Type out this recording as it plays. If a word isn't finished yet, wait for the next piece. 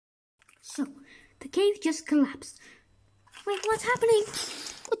So, the cave just collapsed. Wait, what's happening?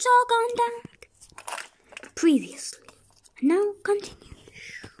 It's all gone dark. Previously. And now continue.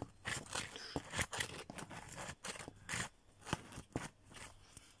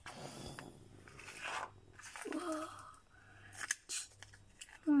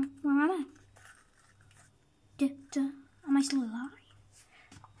 Where am I? Am I still alive?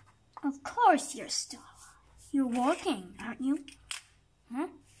 Of course you're still alive. You're walking, aren't you? Huh?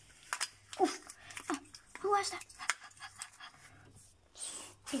 Oof. Who was that?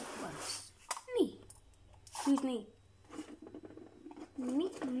 It was me. Who's me?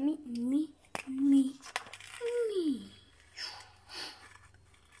 Me.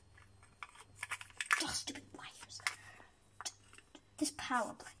 Oh, stupid wires. This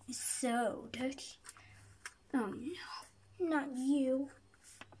power plant is so dirty. Oh no, not you.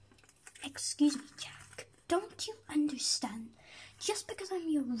 Excuse me, Jack. Don't you understand? Just because I'm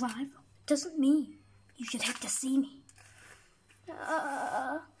your rival doesn't mean you should hate to see me.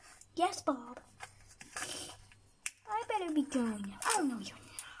 Yes, Bob. I better be going now. Oh, no, you're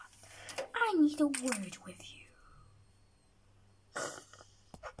not. I need a word with you.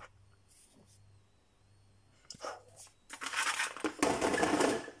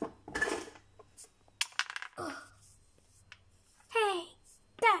 Hey,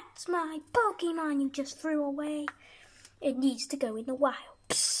 that's my Pokemon you just threw away. It needs to go in the wild.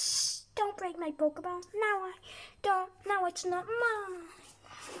 Psst, don't break my Pokeball. Now it's not mine.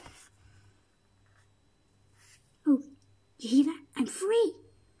 Oh, you hear that? I'm free.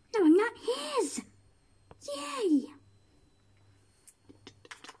 No, I'm not his. Yay.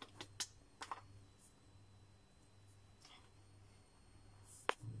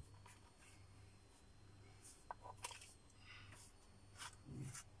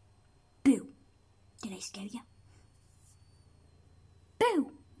 Boo. Did I scare you?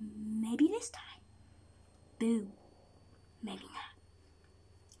 Boo. Maybe this time. Boo. Maybe not.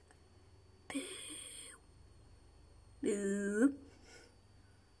 Boo. Boo.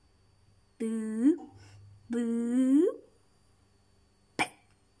 Boo. Boo. Boo.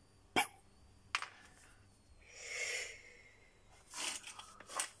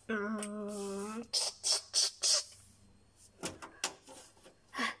 Boo.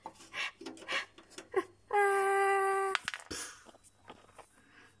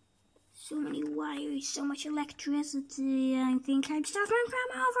 So many wires, so much electricity. I think I'm suffering from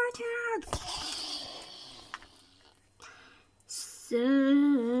overcharge. So,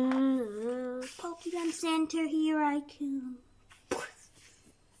 Pokemon Center, here I come.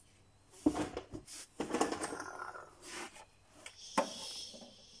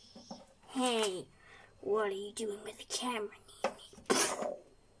 Hey, what are you doing with the camera, Nene?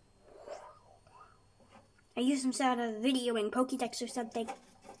 Are you some sort of videoing Pokédex or something?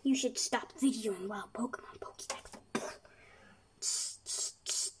 You should stop videoing while Pokemon Pokédex.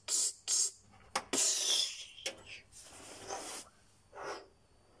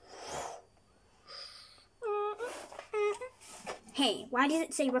 Hey, why does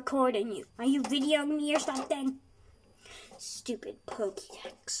it say recording you? Are you videoing me or something? Stupid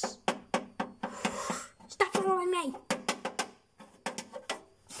Pokédex. Stop following me.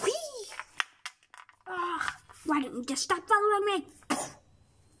 Whee! Why don't you just stop following me?